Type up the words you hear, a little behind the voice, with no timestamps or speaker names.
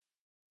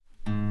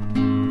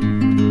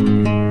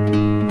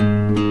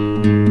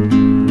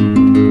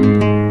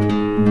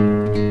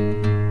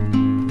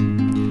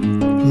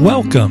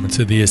Welcome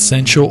to the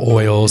Essential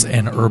Oils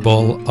and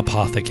Herbal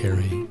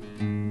Apothecary.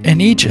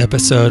 In each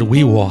episode,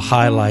 we will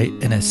highlight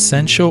an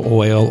essential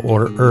oil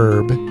or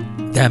herb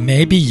that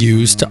may be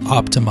used to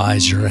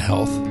optimize your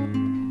health.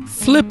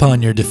 Flip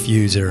on your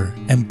diffuser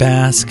and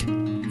bask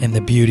in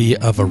the beauty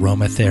of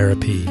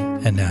aromatherapy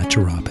and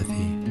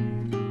naturopathy.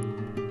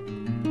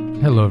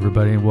 Hello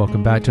everybody and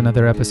welcome back to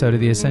another episode of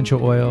the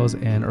Essential Oils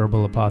and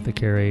Herbal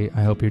Apothecary.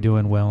 I hope you're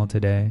doing well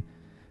today.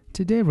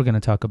 Today we're going to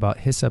talk about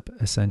Hyssop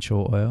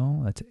essential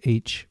oil. That's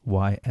Hyssop.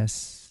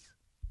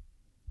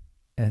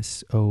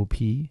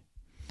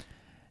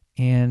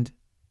 And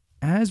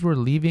as we're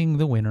leaving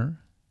the winter,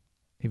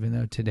 even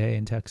though today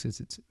in Texas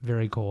it's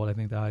very cold, I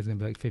think the high is going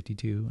to be like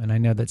 52, and I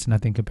know that's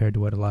nothing compared to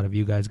what a lot of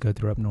you guys go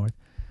through up north.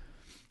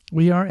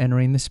 We are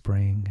entering the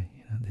spring.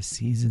 The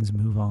seasons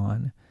move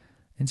on.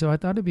 And so I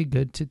thought it'd be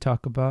good to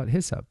talk about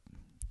Hyssop.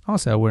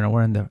 Also, we're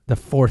in the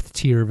fourth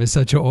tier of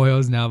essential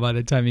oils now by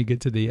the time you get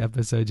to the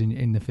episodes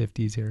in the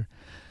 50s here.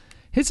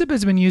 Hyssop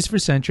has been used for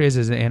centuries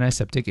as an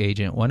antiseptic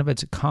agent. One of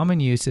its common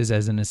uses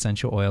as an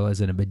essential oil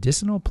is a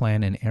medicinal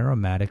plant and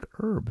aromatic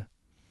herb.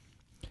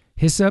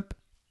 Hyssop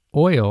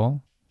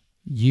oil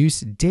use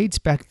dates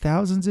back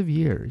thousands of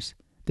years.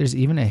 There's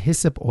even a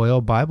hyssop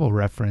oil Bible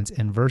reference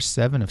in verse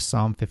 7 of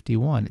Psalm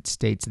 51. It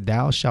states,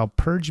 "Thou shalt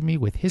purge me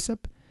with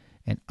hyssop,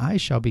 and I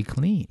shall be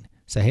clean."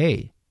 So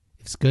hey,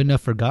 if it's good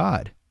enough for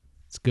God,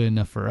 it's good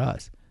enough for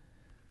us.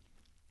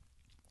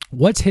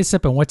 What's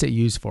hyssop and what's it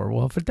used for?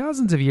 Well, for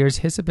thousands of years,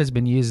 hyssop has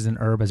been used as an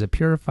herb as a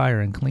purifier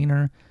and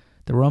cleaner.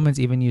 The Romans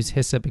even used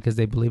hyssop because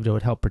they believed it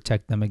would help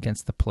protect them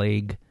against the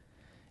plague.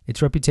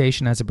 Its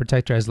reputation as a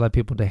protector has led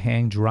people to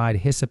hang dried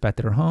hyssop at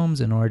their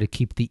homes in order to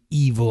keep the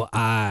evil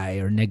eye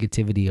or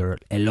negativity or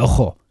el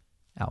ojo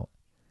out.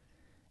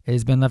 It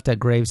has been left at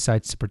grave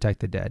sites to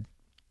protect the dead.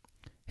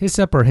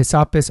 Hyssop or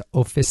Hyssopus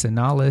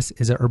officinalis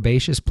is an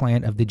herbaceous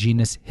plant of the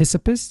genus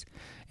Hyssopus,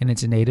 and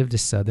it's native to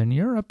southern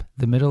Europe,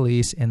 the Middle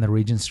East, and the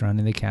regions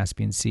surrounding the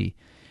Caspian Sea.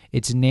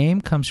 Its name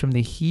comes from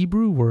the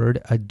Hebrew word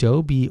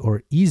adobe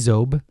or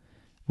izob,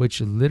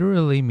 which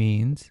literally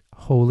means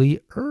holy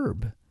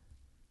herb.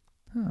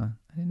 I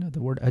didn't know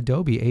the word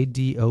adobe,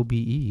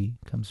 A-D-O-B-E,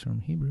 comes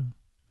from Hebrew.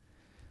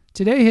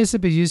 Today,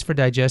 hyssop is used for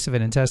digestive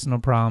and intestinal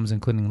problems,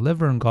 including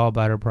liver and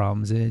gallbladder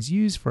problems, and is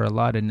used for a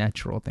lot of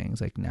natural things,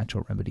 like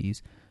natural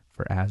remedies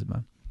for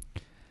asthma.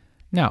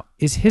 Now,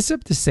 is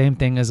hyssop the same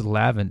thing as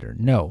lavender?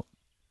 No,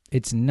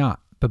 it's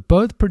not, but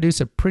both produce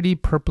a pretty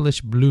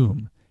purplish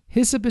bloom.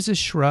 Hyssop is a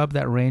shrub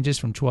that ranges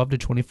from 12 to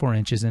 24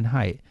 inches in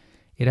height.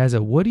 It has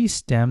a woody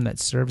stem that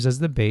serves as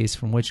the base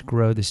from which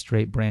grow the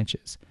straight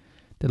branches.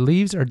 The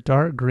leaves are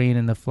dark green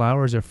and the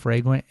flowers are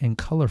fragrant and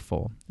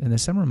colorful. In the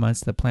summer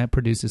months, the plant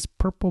produces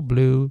purple,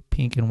 blue,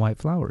 pink, and white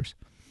flowers.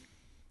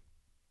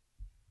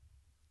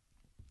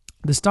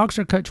 The stalks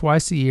are cut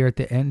twice a year at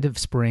the end of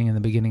spring and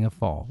the beginning of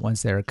fall.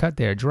 Once they are cut,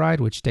 they are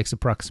dried, which takes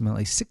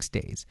approximately 6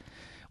 days.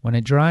 When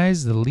it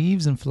dries, the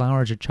leaves and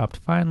flowers are chopped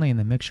finely and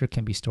the mixture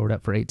can be stored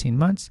up for 18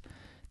 months.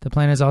 The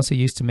plant is also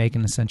used to make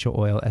an essential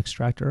oil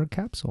extract or a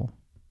capsule.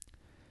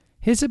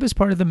 Hyssop is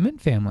part of the mint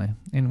family,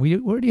 and we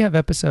already have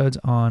episodes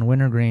on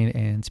wintergreen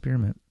and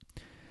spearmint.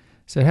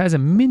 So it has a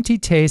minty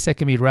taste that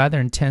can be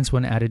rather intense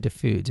when added to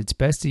foods. It's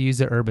best to use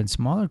the herb in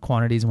smaller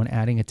quantities when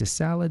adding it to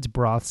salads,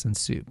 broths, and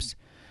soups.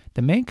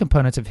 The main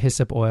components of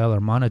hyssop oil are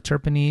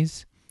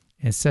monoterpenes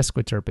and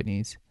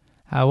sesquiterpenes.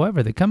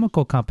 However, the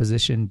chemical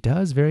composition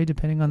does vary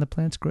depending on the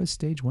plant's growth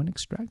stage when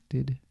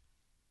extracted.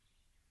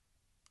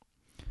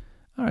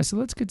 All right, so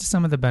let's get to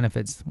some of the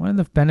benefits. One of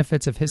the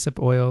benefits of hyssop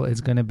oil is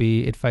going to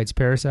be it fights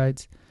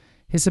parasites.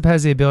 Hyssop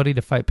has the ability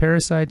to fight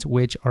parasites,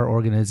 which are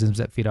organisms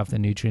that feed off the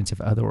nutrients of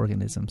other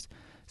organisms.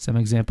 Some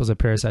examples of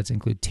parasites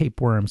include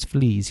tapeworms,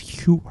 fleas,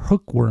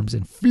 hookworms,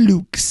 and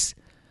flukes.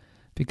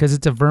 Because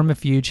it's a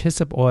vermifuge,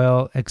 hyssop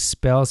oil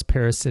expels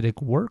parasitic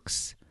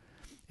works,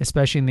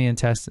 especially in the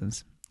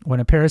intestines. When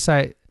a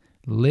parasite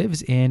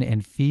lives in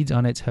and feeds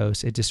on its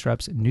host, it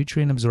disrupts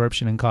nutrient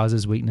absorption and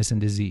causes weakness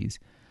and disease.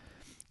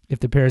 If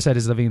the parasite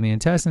is living in the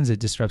intestines, it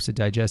disrupts the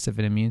digestive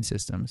and immune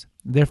systems.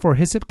 Therefore,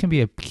 hyssop can be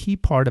a key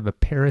part of a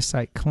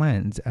parasite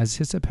cleanse, as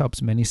hyssop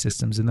helps many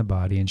systems in the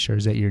body and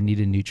ensures that your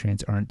needed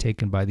nutrients aren't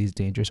taken by these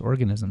dangerous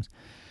organisms.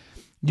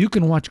 You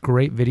can watch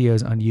great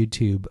videos on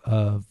YouTube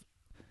of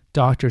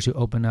doctors who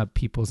open up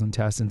people's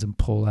intestines and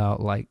pull out,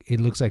 like,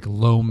 it looks like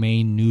lo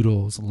mein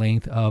noodles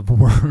length of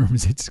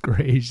worms. It's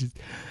great.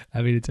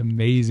 It's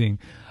amazing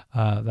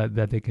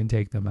that they can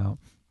take them out.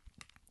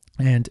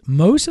 And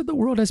most of the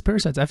world has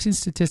parasites. I've seen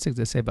statistics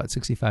that say about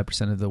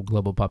 65% of the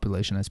global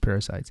population has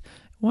parasites.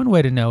 One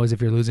way to know is if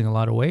you're losing a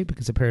lot of weight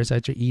because the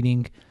parasites are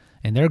eating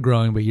and they're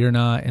growing, but you're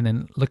not. And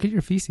then look at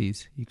your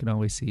feces. You can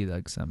always see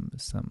like some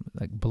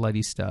like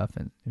bloody stuff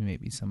and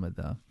maybe some of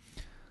the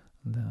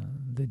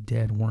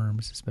dead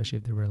worms, especially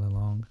if they're really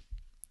long.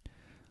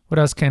 What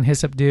else can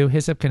hyssop do?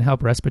 Hyssop can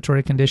help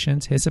respiratory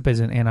conditions. Hyssop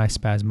is an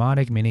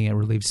antispasmodic, meaning it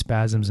relieves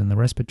spasms in the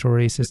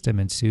respiratory system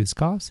and soothes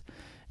coughs.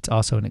 It's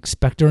also an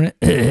expectorant.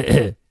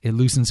 It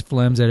loosens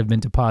phlegms that have been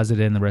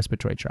deposited in the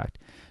respiratory tract.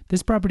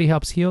 This property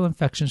helps heal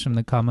infections from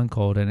the common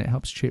cold, and it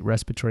helps treat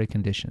respiratory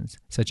conditions,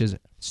 such as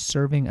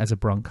serving as a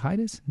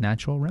bronchitis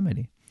natural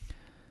remedy,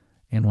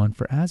 and one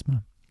for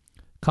asthma.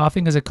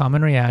 Coughing is a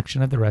common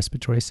reaction of the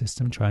respiratory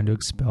system trying to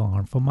expel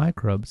harmful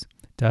microbes,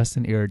 dust,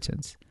 and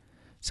irritants.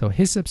 So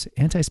hyssop's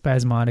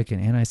antispasmodic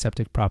and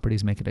antiseptic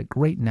properties make it a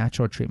great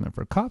natural treatment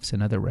for coughs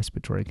and other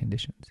respiratory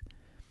conditions.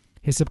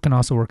 Hyssop can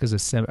also work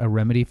as a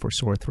remedy for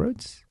sore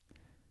throats,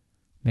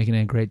 making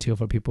it a great tool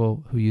for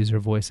people who use their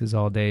voices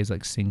all day,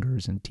 like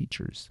singers and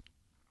teachers.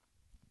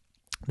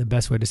 The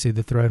best way to soothe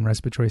the throat and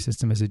respiratory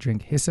system is to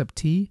drink hyssop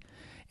tea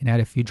and add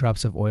a few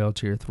drops of oil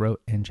to your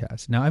throat and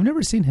chest. Now, I've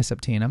never seen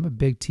hyssop tea, and I'm a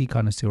big tea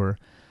connoisseur.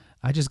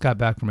 I just got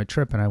back from a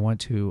trip, and I went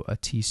to a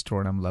tea store,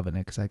 and I'm loving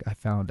it because I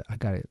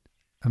got it.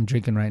 I'm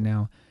drinking right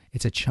now.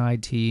 It's a chai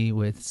tea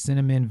with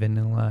cinnamon,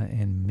 vanilla,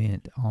 and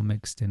mint all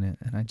mixed in it,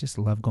 and I just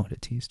love going to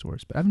tea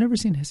stores. But I've never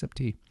seen hyssop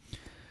tea.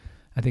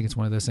 I think it's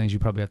one of those things you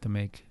probably have to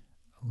make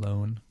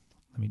alone.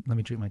 Let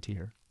me drink my tea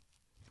here.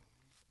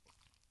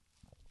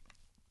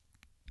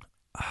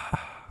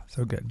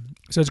 So good.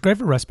 So it's great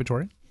for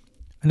respiratory.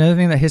 Another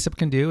thing that hyssop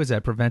can do is that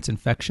it prevents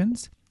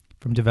infections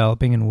from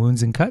developing in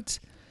wounds and cuts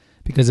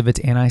because of its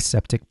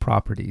antiseptic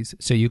properties.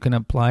 So you can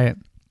apply it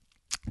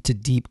to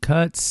deep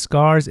cuts,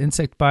 scars,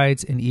 insect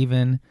bites, and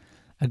even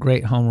a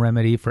great home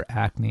remedy for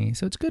acne.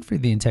 So it's good for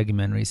the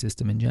integumentary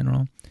system in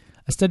general.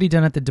 A study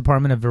done at the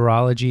Department of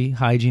Virology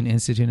Hygiene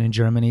Institute in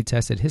Germany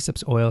tested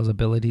hyssop's oil's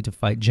ability to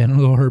fight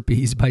genital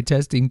herpes by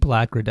testing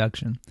plaque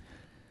reduction.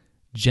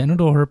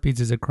 Genital herpes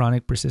is a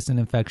chronic persistent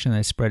infection that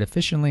is spread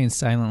efficiently and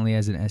silently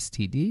as an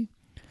STD.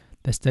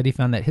 The study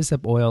found that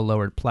hyssop oil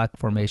lowered plaque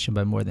formation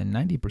by more than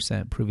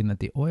 90%, proving that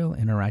the oil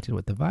interacted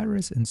with the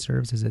virus and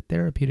serves as a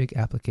therapeutic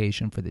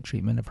application for the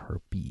treatment of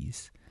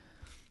herpes.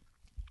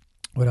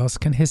 What else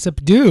can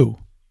hyssop do,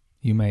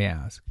 you may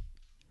ask?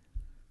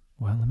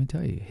 Well, let me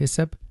tell you.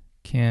 Hyssop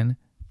can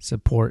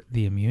support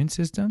the immune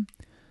system.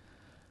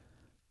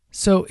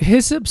 So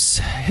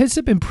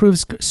hyssop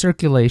improves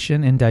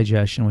circulation and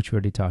digestion, which we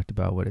already talked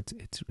about. What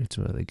it's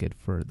really good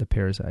for the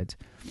parasites.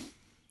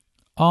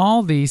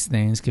 All these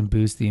things can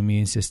boost the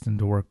immune system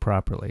to work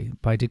properly.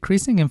 By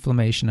decreasing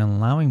inflammation and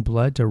allowing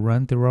blood to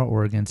run through our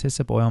organs,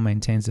 hyssop oil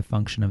maintains the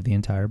function of the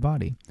entire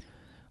body.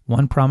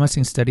 One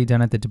promising study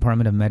done at the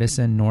Department of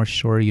Medicine, North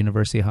Shore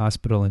University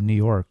Hospital in New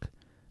York,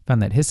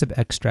 found that hyssop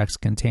extracts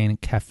contain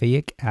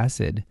caffeic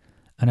acid,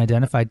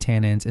 unidentified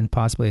tannins, and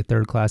possibly a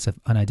third class of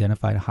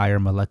unidentified higher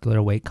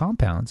molecular weight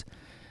compounds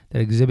that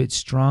exhibit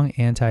strong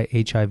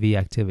anti-HIV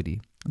activity.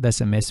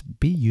 Thus, it must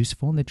be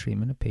useful in the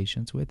treatment of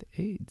patients with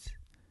AIDS.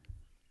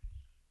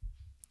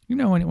 You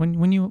know,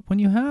 when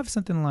you have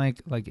something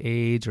like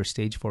AIDS or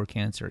stage 4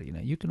 cancer, you know,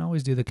 you can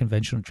always do the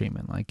conventional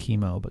treatment like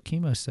chemo, but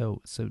chemo is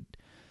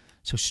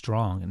so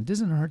strong, and it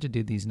doesn't hurt to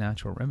do these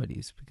natural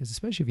remedies, because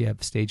especially if you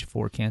have stage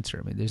 4 cancer,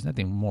 I mean, there's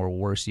nothing more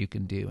worse you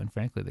can do. And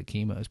frankly, the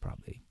chemo is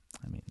probably,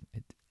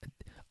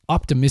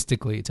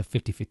 optimistically, it's a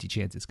 50-50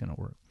 chance it's going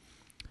to work.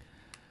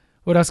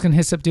 What else can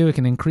hyssop do? It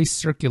can increase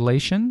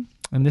circulation,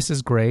 and this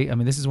is great. I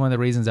mean, this is one of the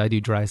reasons I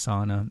do dry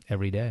sauna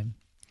every day.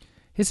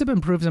 Hyssop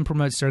improves and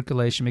promotes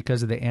circulation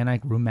because of the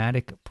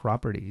anti-rheumatic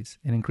properties.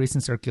 In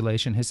increasing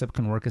circulation, hyssop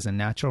can work as a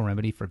natural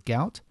remedy for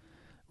gout,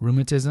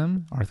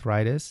 rheumatism,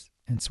 arthritis,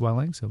 and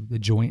swelling, so the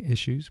joint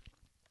issues.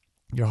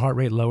 Your heart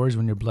rate lowers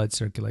when your blood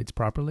circulates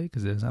properly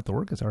because it doesn't have to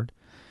work as hard.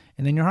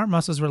 And then your heart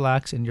muscles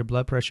relax and your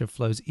blood pressure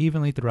flows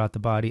evenly throughout the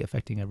body,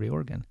 affecting every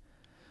organ.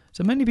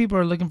 So many people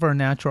are looking for a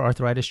natural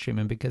arthritis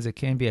treatment because it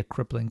can be a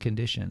crippling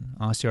condition.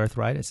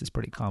 Osteoarthritis is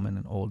pretty common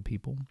in old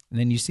people. And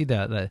then you see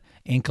the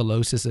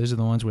ankylosis. Those are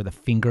the ones where the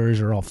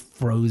fingers are all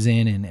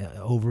frozen and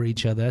over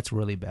each other. That's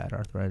really bad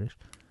arthritis.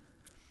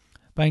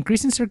 By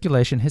increasing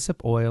circulation,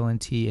 hyssop oil and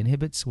tea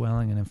inhibit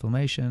swelling and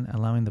inflammation,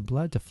 allowing the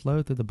blood to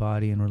flow through the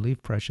body and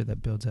relieve pressure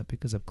that builds up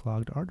because of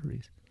clogged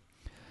arteries.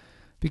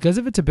 Because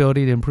of its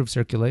ability to improve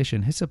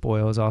circulation, hyssop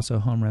oil is also a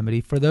home remedy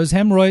for those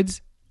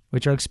hemorrhoids,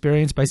 which are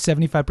experienced by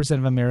 75%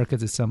 of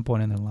Americans at some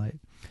point in their life.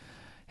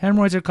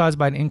 Hemorrhoids are caused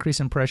by an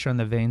increase in pressure on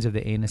the veins of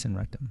the anus and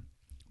rectum.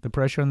 The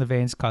pressure on the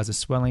veins causes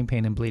swelling,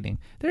 pain, and bleeding.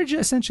 They're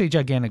essentially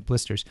gigantic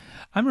blisters.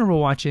 I remember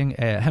watching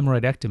a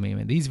hemorrhoidectomy. I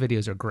mean, these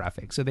videos are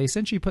graphic. So they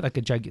essentially put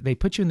they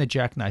put you in the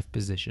jackknife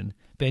position,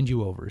 bend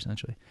you over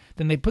essentially.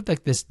 Then they put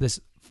like this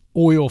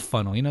oil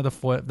funnel. You know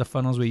the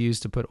funnels we use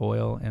to put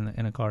oil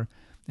in a car,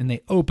 and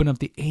they open up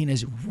the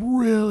anus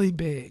really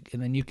big,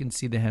 and then you can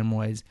see the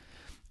hemorrhoids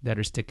that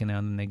are sticking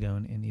out, and they go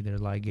and either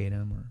ligate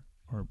them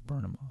or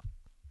burn them off.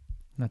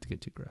 Not to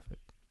get too graphic.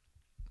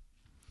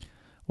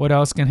 What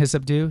else can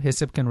hyssop do?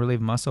 Hyssop can relieve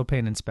muscle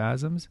pain and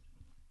spasms.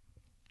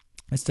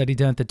 A study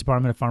done at the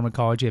Department of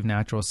Pharmacology of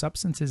Natural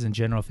Substances and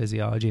General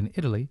Physiology in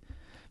Italy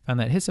found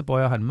that hyssop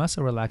oil had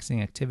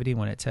muscle-relaxing activity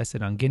when it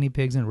tested on guinea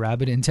pigs and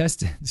rabbit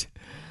intestines.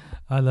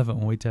 I love it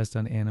when we test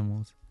on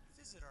animals.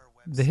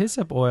 The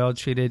hyssop oil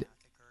treatment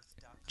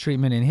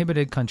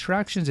inhibited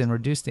contractions and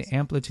reduced the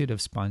amplitude of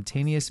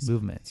spontaneous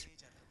movements.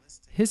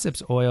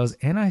 Hyssop's oil's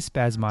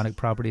antispasmodic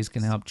properties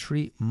can help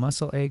treat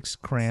muscle aches,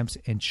 cramps,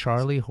 and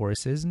Charlie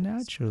horses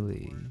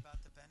naturally.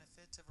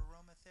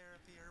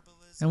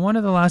 And one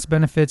of the last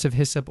benefits of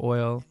hyssop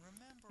oil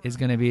is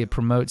going to be it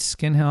promotes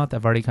skin health.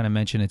 I've already kind of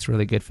mentioned it's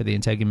really good for the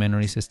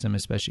integumentary system,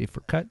 especially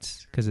for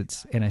cuts, because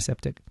it's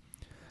antiseptic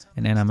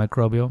and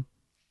antimicrobial.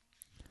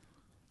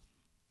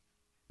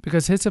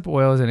 Because hyssop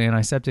oil is an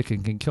antiseptic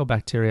and can kill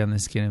bacteria on the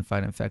skin and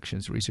fight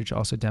infections. Research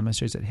also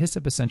demonstrates that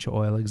hyssop essential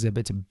oil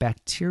exhibits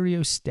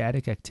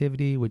bacteriostatic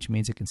activity, which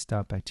means it can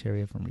stop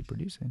bacteria from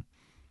reproducing.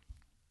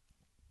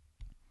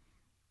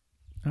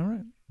 All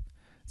right.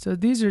 So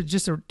these are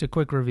just a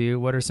quick review.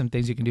 What are some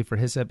things you can do for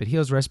hyssop? It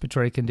heals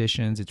respiratory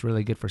conditions. It's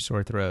really good for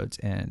sore throats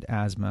and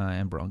asthma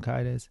and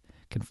bronchitis.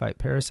 It can fight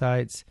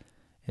parasites.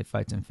 It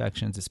fights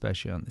infections,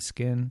 especially on the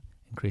skin.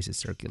 Increases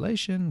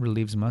circulation,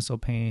 relieves muscle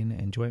pain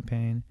and joint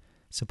pain.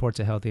 Supports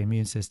a healthy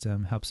immune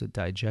system, helps with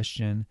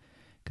digestion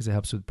because it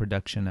helps with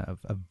production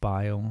of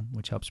bile,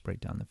 which helps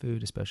break down the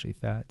food, especially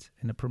fats,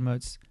 and it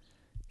promotes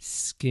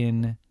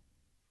skin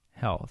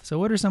health. So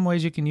what are some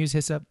ways you can use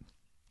hyssop?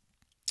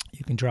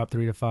 You can drop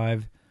 3 to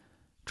 5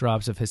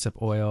 drops of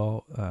hyssop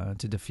oil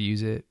to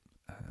diffuse it.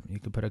 You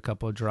can put a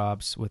couple of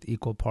drops with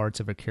equal parts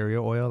of a carrier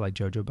oil like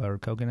jojoba or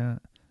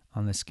coconut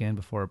on the skin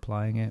before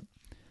applying it.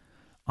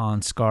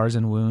 On scars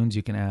and wounds,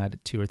 you can add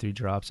 2 or 3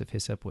 drops of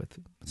hyssop with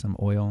some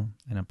oil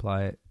and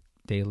apply it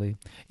daily.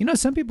 You know,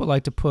 some people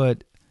like to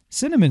put,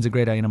 cinnamon's a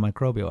great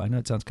antimicrobial. I know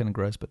it sounds kind of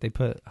gross, but they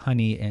put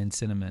honey and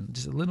cinnamon.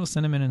 Just a little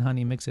cinnamon and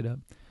honey, mix it up,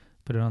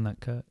 put it on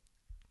that cut.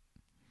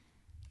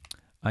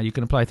 You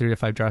can apply 3 to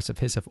 5 drops of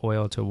hyssop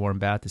oil to a warm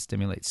bath to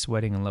stimulate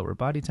sweating and lower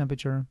body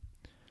temperature.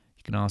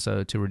 You can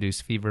also, to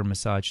reduce fever,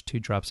 massage 2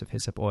 drops of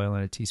hyssop oil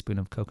and a teaspoon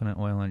of coconut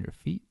oil on your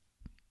feet.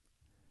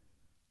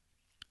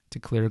 To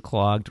clear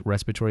clogged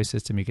respiratory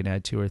system, you can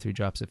add 2 or 3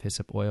 drops of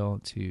hyssop oil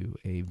to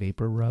a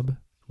vapor rub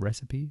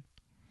recipe.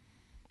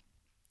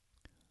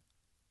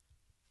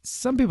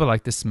 Some people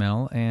like the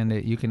smell, and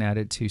you can add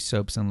it to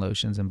soaps and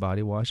lotions and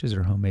body washes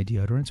or homemade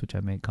deodorants, which I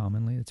make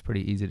commonly. It's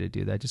pretty easy to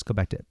do that. Just go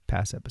back to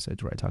past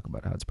episodes where I talk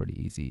about how it's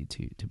pretty easy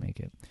to make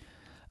it.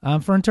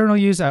 For internal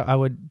use, I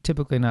would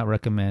typically not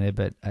recommend it,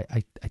 but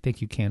I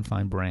think you can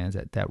find brands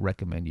that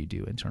recommend you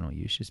do internal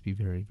use. Just be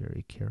very,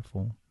 very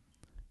careful.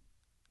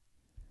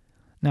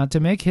 Now,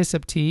 to make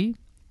hyssop tea,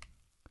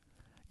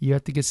 you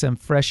have to get some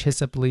fresh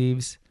hyssop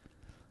leaves,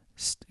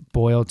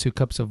 boil 2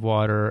 cups of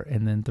water,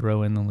 and then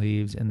throw in the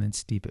leaves, and then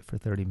steep it for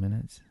 30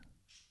 minutes.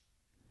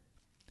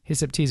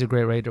 Hyssop tea is a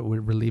great way to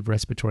relieve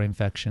respiratory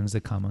infections,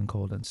 the common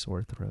cold and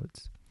sore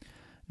throats.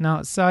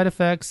 Now, side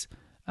effects,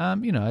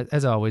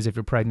 as always, if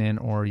you're pregnant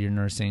or you're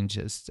nursing,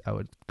 I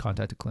would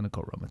contact a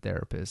clinical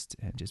aromatherapist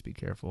and just be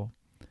careful.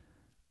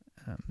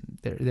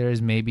 There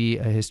is maybe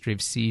a history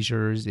of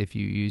seizures. If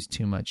you use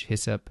too much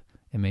hyssop,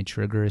 it may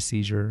trigger a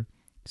seizure.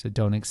 So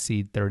don't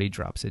exceed 30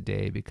 drops a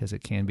day because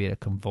it can be a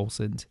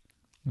convulsant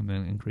and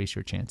then increase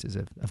your chances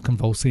of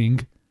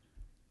convulsing.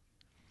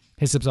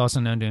 Hyssop's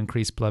also known to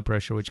increase blood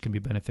pressure, which can be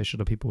beneficial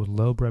to people with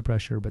low blood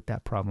pressure, but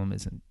that problem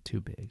isn't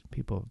too big.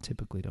 People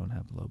typically don't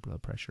have low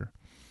blood pressure.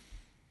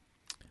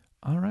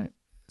 All right.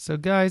 So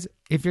guys,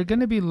 if you're going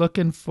to be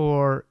looking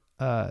for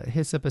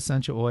hyssop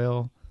essential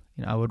oil,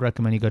 I would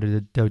recommend you go to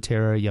the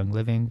doTERRA Young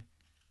Living.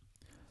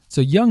 So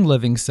Young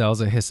Living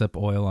sells a hyssop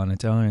oil on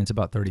its own, and it's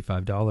about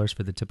 $35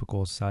 for the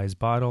typical size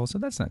bottle. So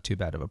that's not too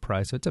bad of a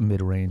price. So it's a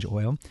mid-range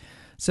oil.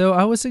 So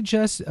I would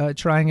suggest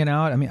trying it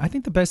out. I mean, I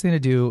think the best thing to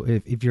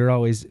do if you're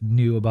always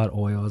new about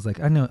oils,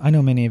 like I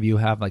know many of you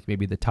have like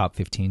maybe the top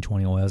 15,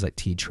 20 oils like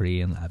tea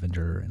tree and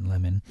lavender and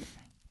lemon.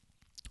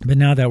 But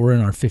now that we're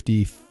in our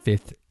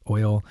 55th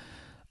oil,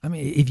 I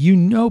mean, if you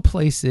know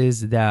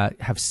places that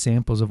have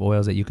samples of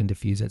oils that you can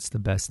diffuse, that's the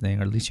best thing,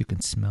 or at least you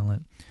can smell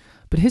it.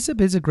 But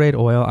hyssop is a great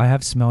oil. I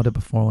have smelled it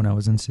before when I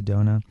was in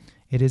Sedona.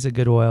 It is a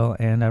good oil,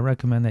 and I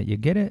recommend that you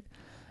get it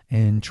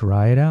and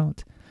try it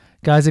out.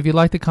 Guys, if you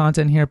like the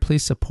content here,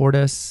 please support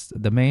us.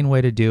 The main way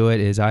to do it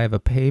is I have a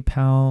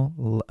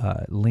PayPal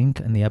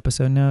link in the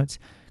episode notes.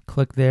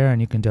 Click there,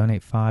 and you can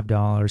donate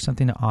 $5,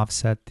 something to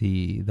offset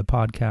the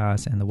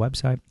podcast and the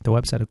website. The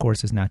website, of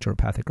course, is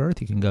Naturopathic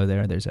Earth. You can go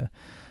there. There's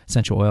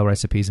essential oil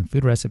recipes and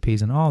food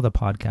recipes, and all the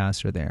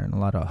podcasts are there, and a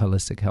lot of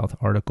holistic health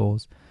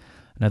articles.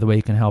 Another way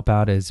you can help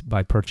out is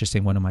by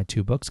purchasing one of my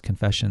 2 books,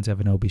 Confessions of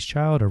an Obese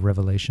Child or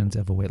Revelations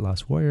of a Weight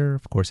Loss Warrior.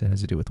 Of course, it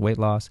has to do with weight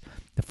loss.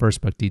 The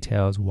first book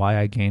details why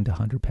I gained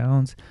 100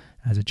 pounds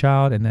as a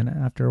child, and then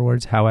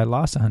afterwards, how I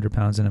lost 100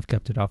 pounds and have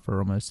kept it off for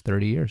almost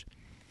 30 years.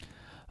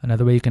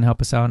 Another way you can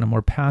help us out in a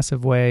more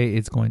passive way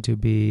is going to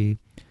be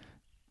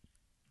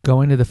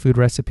going to the food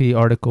recipe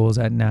articles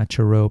at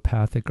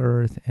Naturopathic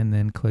Earth and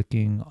then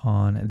clicking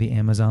on the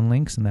Amazon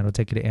links, and that'll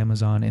take you to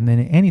Amazon. And then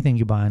anything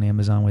you buy on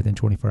Amazon within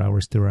 24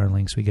 hours through our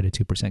links, we get a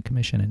 2%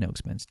 commission and no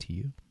expense to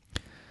you.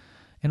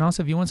 And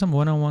also, if you want some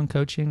one-on-one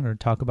coaching or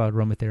talk about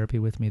aromatherapy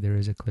with me, there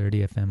is a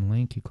Clarity FM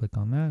link. You click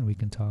on that, and we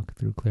can talk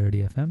through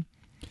Clarity FM.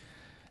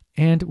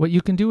 And what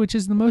you can do, which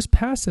is the most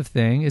passive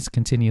thing, is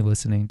continue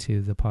listening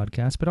to the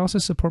podcast, but also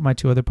support my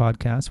 2 other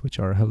podcasts, which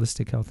are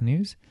Holistic Health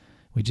News.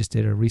 We just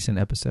did a recent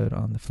episode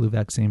on the flu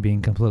vaccine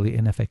being completely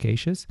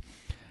inefficacious,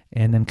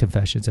 and then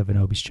Confessions of an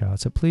Obese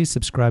Child. So please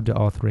subscribe to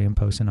all 3 and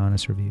post an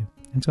honest review.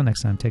 Until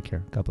next time, take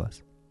care. God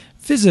bless.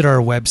 Visit our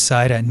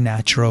website at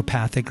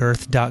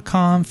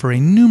naturopathicearth.com for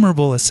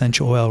innumerable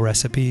essential oil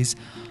recipes,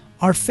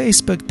 our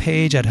Facebook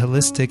page at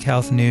Holistic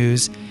Health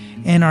News,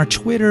 and our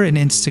Twitter and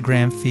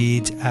Instagram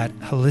feeds at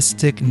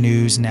Holistic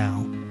News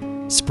Now.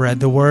 Spread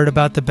the word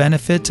about the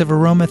benefits of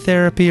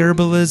aromatherapy,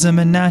 herbalism,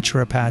 and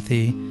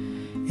naturopathy.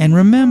 And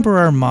remember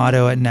our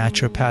motto at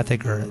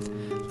Naturopathic Earth: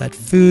 let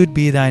food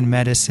be thine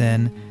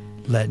medicine,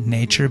 let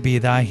nature be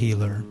thy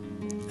healer.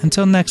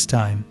 Until next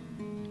time.